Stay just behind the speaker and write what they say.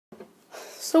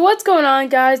So what's going on,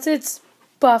 guys? It's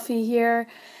Buffy here.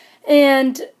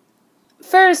 And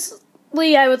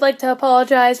firstly, I would like to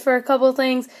apologize for a couple of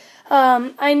things.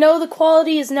 I know the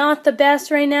quality is not the best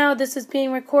right now. This is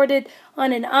being recorded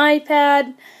on an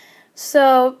iPad,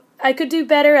 so I could do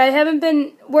better. I haven't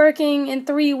been working in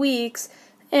 3 weeks,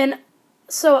 and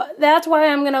so that's why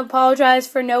I'm going to apologize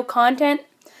for no content.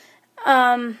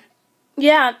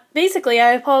 Yeah, basically,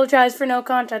 I apologize for no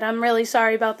content. I'm really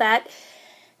sorry about that.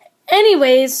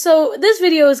 Anyways, so this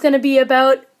video is going to be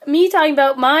about me talking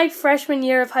about my freshman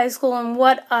year of high school and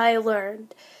what I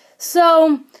learned.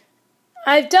 So,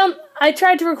 I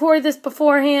tried to record this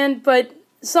beforehand, but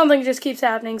something just keeps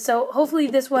happening, so hopefully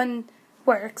this one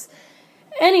works.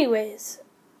 Anyways,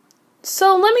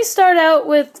 so let me start out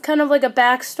with kind of like a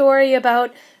backstory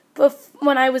about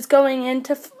when I was going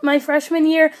into my freshman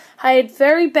year. I had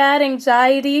very bad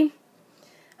anxiety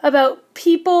about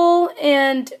people,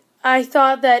 and I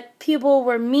thought that people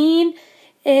were mean,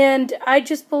 and I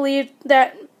just believed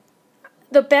that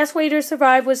the best way to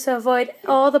survive was to avoid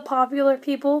all the popular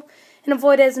people and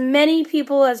avoid as many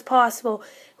people as possible,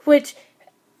 which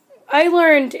I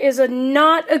learned is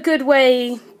not a good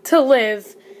way to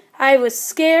live. I was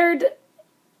scared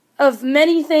of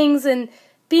many things, and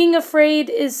being afraid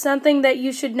is something that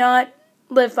you should not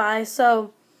live by.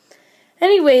 So,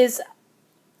 anyways,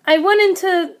 I went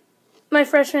into my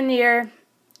freshman year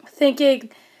thinking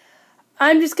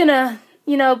I'm just gonna,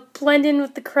 blend in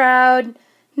with the crowd,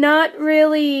 not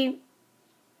really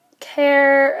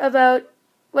care about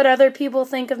what other people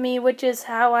think of me, which is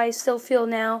how I still feel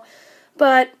now.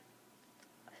 But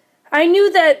I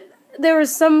knew that there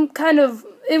was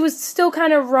it was still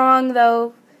kind of wrong,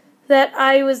 though, that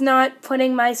I was not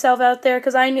putting myself out there,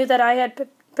 because I knew that I had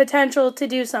potential to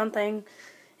do something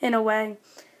in a way.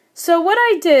 So what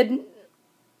I did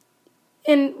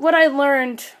and what I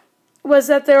learned was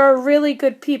that there are really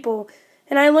good people.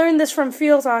 And I learned this from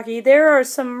field hockey. There are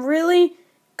some really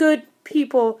good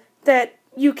people that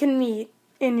you can meet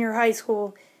in your high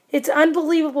school. It's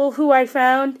unbelievable who I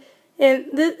found. And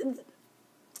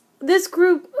this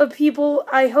group of people,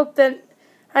 I hope that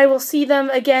I will see them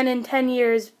again in 10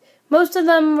 years. Most of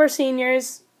them were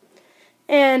seniors,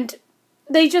 and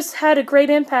they just had a great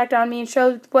impact on me and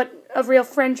showed what a real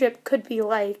friendship could be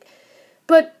like.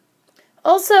 But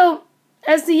also,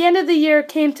 as the end of the year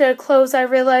came to a close, I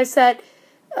realized that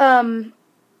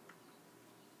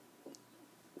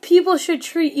people should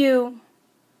treat you.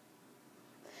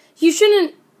 You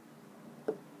shouldn't.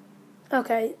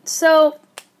 Okay, so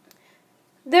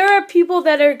there are people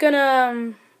that are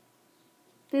gonna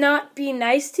not be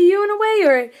nice to you in a way,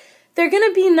 or they're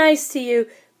gonna be nice to you,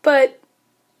 but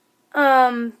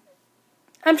I'm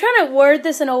trying to word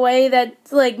this in a way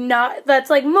that's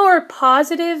more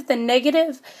positive than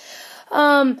negative.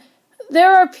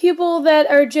 There are people that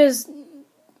are just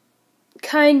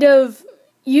kind of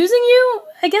using you,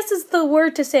 I guess is the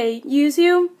word to say, use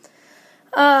you.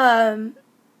 They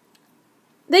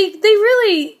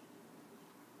really,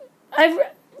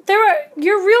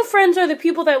 your real friends are the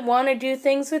people that want to do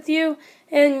things with you,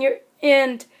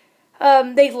 and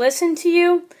they listen to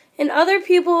you, and other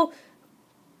people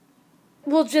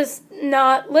will just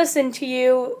not listen to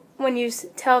you when you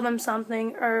tell them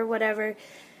something or whatever.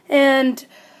 And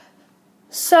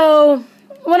so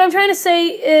what I'm trying to say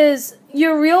is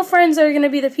your real friends are going to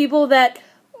be the people that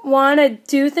want to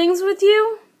do things with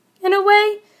you in a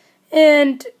way,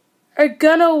 and are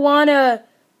going to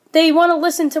they want to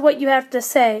listen to what you have to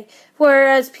say.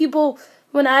 Whereas people,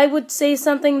 when I would say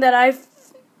something that I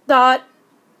thought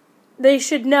they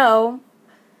should know,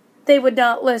 they would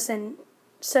not listen.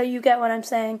 So you get what I'm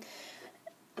saying.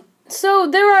 So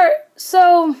there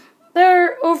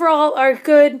overall are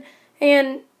good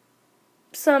and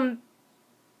some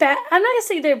bad. I'm not going to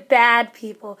say they're bad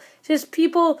people. Just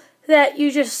people that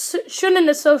you just shouldn't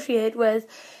associate with.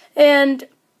 And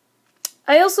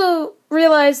I also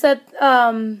realized that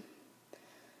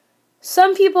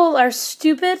some people are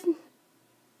stupid.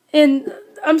 And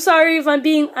I'm sorry if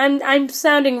I'm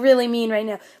sounding really mean right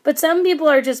now, but some people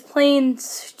are just plain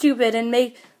stupid and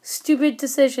make stupid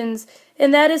decisions,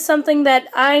 and that is something that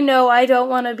I know I don't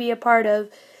want to be a part of.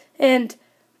 And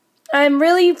I'm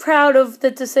really proud of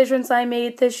the decisions I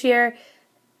made this year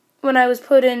when I was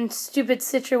put in stupid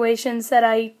situations that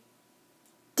I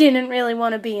didn't really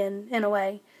want to be in a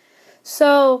way.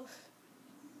 So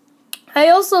I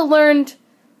also learned,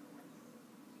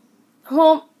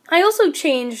 I also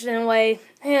changed in a way,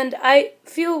 and I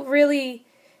feel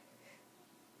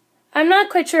I'm not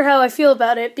quite sure how I feel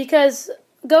about it, because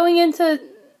going into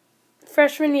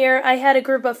freshman year, I had a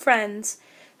group of friends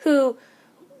who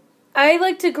I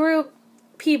like to group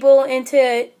people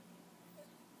into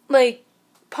like,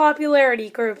 popularity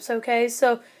groups, okay?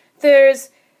 So there's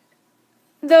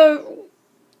the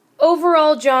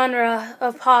overall genre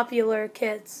of popular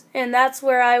kids, and that's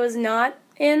where I was not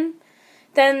in.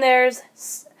 Then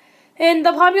and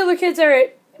the popular kids are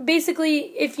basically,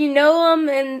 if you know them,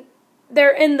 and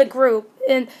they're in the group.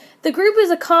 And the group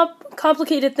is a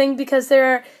complicated thing because there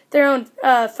are their own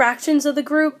fractions of the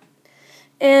group,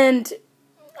 and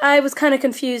I was kind of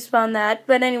confused on that.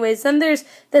 But anyways, then there's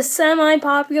the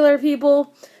semi-popular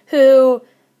people who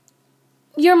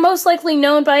you're most likely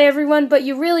known by everyone, but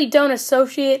you really don't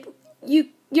associate.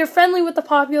 You're friendly with the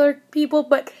popular people,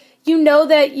 but you know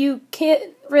that you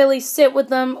can't really sit with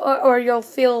them, or you'll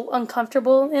feel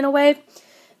uncomfortable in a way.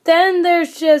 Then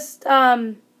there's just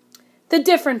the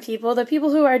different people, the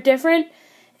people who are different,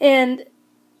 and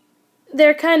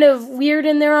they're kind of weird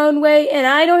in their own way, and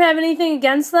I don't have anything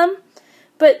against them,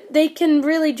 but they can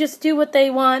really just do what they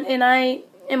want, and I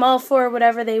am all for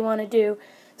whatever they want to do.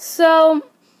 So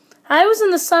I was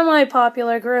in the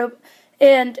semi-popular group,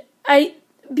 and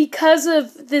because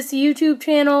of this YouTube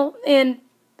channel,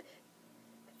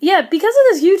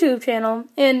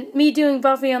 and me doing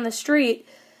Buffy on the Street,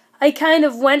 I kind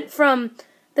of went from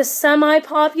the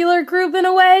semi-popular group in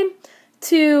a way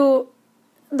to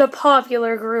the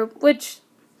popular group, which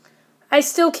I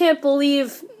still can't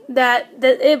believe that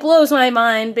it blows my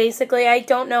mind, basically. I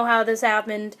don't know how this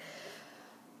happened.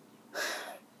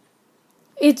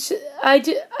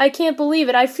 I can't believe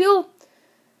it. I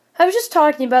was just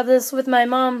talking about this with my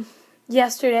mom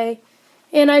yesterday,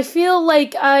 and I feel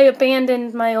like I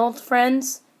abandoned my old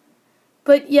friends,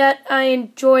 but yet I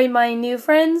enjoy my new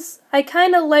friends. I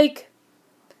kind of like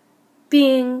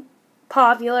being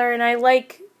popular, and I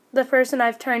like the person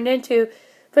I've turned into,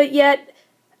 but yet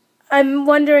I'm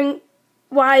wondering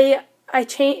why I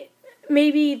changed.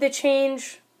 Maybe the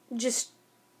change just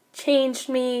changed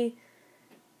me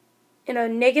in a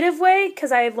negative way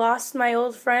because I lost my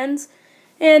old friends.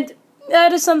 And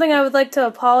that is something I would like to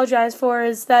apologize for,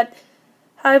 is that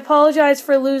I apologize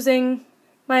for losing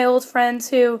my old friends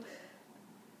who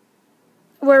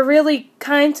were really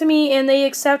kind to me, and they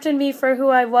accepted me for who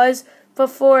I was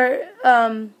before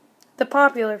the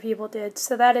popular people did.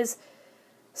 So that is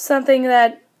something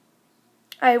that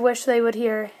I wish they would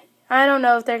hear. I don't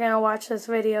know if they're going to watch this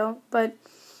video, but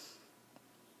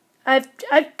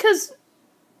because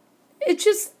it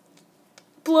just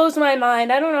blows my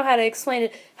mind. I don't know how to explain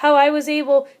it. How I was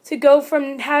able to go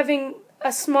from having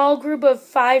a small group of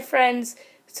 5 friends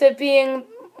to being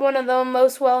one of the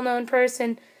most well-known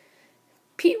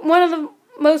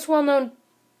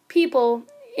people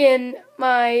in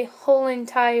my whole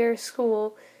entire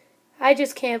school. I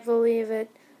just can't believe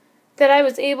it. That I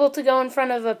was able to go in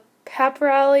front of a pep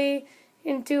rally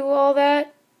and do all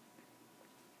that.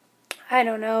 I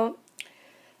don't know.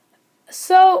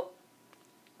 So,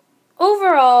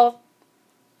 overall,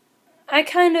 I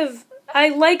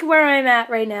like where I'm at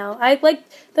right now. I like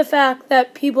the fact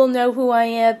that people know who I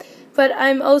am, but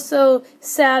I'm also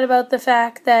sad about the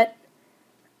fact that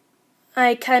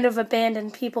I kind of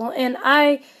abandoned people. And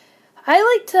I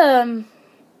like to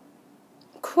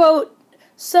quote,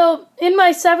 so in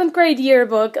my 7th grade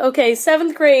yearbook, okay,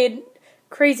 7th grade,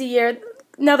 crazy year,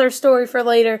 another story for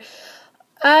later,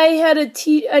 I had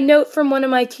a note from one of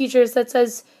my teachers that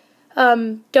says,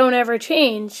 don't ever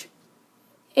change.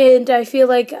 And I feel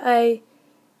like I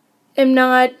am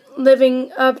not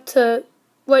living up to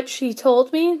what she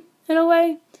told me, in a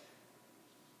way.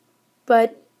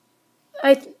 But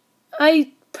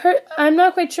I'm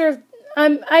not quite sure if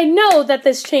I know that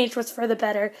this change was for the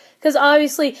better, because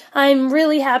obviously I'm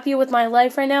really happy with my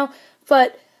life right now,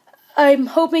 but I'm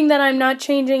hoping that I'm not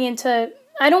changing into,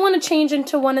 I don't want to change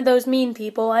into one of those mean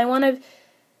people. I want to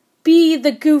be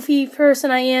the goofy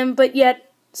person I am, but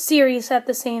yet serious at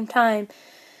the same time.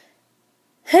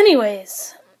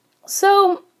 Anyways,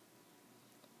 so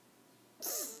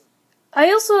I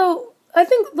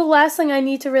think the last thing I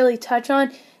need to really touch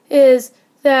on is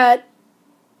that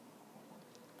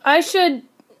I should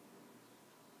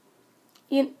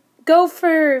go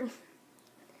for,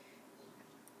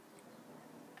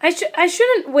 I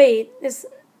shouldn't wait.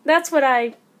 That's what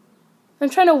I'm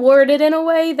trying to word it in a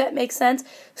way that makes sense.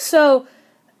 So,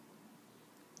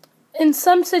 in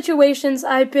some situations,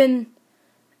 I've been,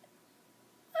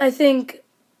 I think,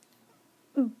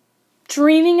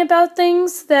 dreaming about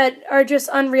things that are just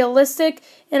unrealistic,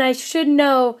 and I should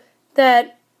know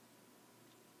that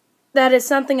that is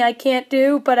something I can't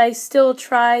do, but I still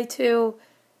try to,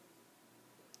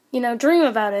 dream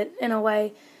about it in a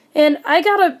way. And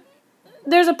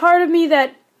there's a part of me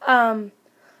that,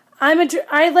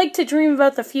 I like to dream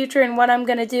about the future and what I'm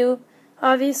going to do,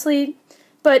 obviously,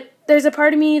 but there's a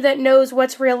part of me that knows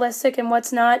what's realistic and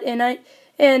what's not, and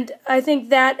I think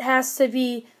that has to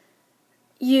be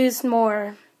used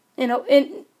more,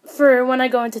 for when I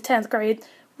go into 10th grade.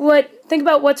 Think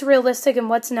about what's realistic and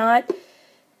what's not.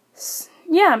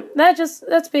 Yeah,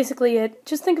 that's basically it.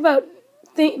 Just think about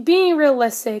being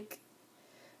realistic,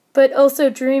 but also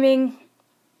dreaming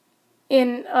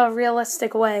in a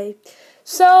realistic way.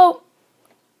 So,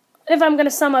 if I'm going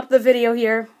to sum up the video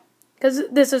here, because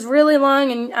this is really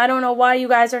long and I don't know why you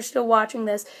guys are still watching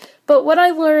this, but what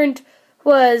I learned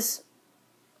was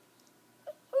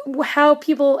how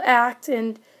people act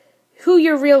and who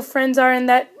your real friends are, and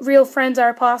that real friends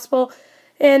are possible.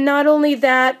 And not only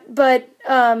that, but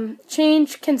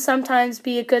change can sometimes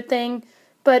be a good thing,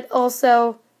 but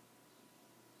also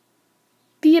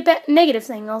be a negative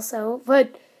thing also.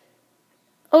 But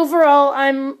overall,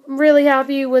 I'm really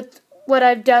happy with what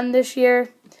I've done this year,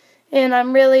 and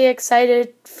I'm really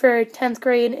excited for 10th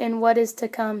grade and what is to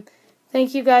come.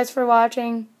 Thank you guys for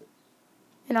watching,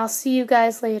 and I'll see you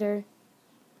guys later.